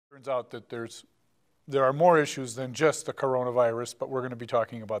Turns out that there are more issues than just the coronavirus, but we're going to be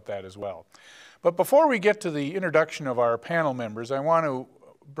talking about that as well. But before we get to the introduction of our panel members, I want to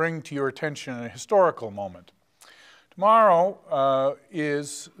bring to your attention a historical moment. Tomorrow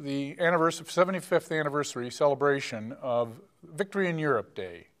is the 75th anniversary celebration of Victory in Europe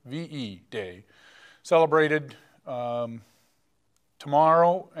Day, VE Day, celebrated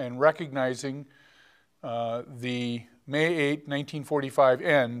tomorrow and recognizing the May 8, 1945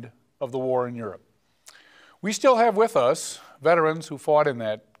 end of the war in Europe. We still have with us veterans who fought in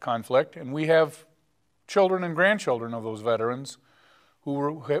that conflict, and we have children and grandchildren of those veterans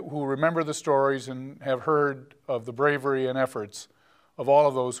who remember the stories and have heard of the bravery and efforts of all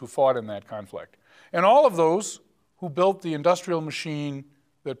of those who fought in that conflict. And all of those who built the industrial machine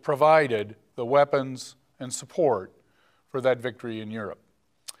that provided the weapons and support for that victory in Europe.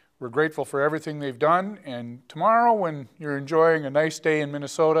 We're grateful for everything they've done, and tomorrow when you're enjoying a nice day in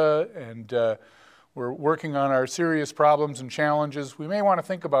Minnesota and we're working on our serious problems and challenges, we may want to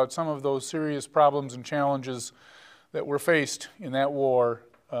think about some of those serious problems and challenges that were faced in that war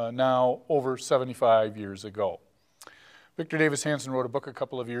now over 75 years ago. Victor Davis Hansen wrote a book a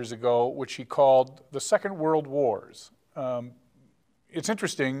couple of years ago which he called The Second World Wars. It's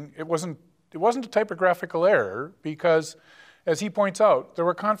interesting, it wasn't a typographical error because, as he points out, there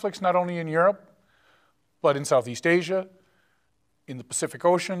were conflicts not only in Europe, but in Southeast Asia, in the Pacific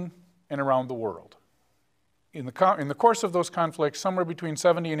Ocean, and around the world. In the course of those conflicts, somewhere between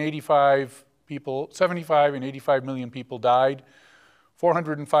 75 and 85 million people died.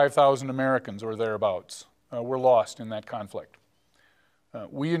 405,000 Americans or thereabouts were lost in that conflict.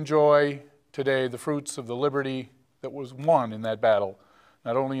 We enjoy today the fruits of the liberty that was won in that battle,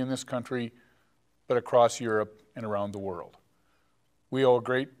 not only in this country, but across Europe and around the world. We owe a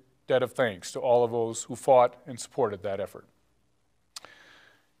great debt of thanks to all of those who fought and supported that effort.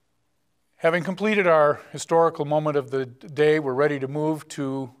 Having completed our historical moment of the day, we're ready to move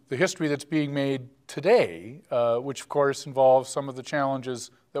to the history that's being made today, which of course involves some of the challenges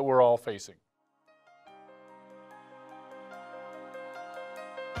that we're all facing.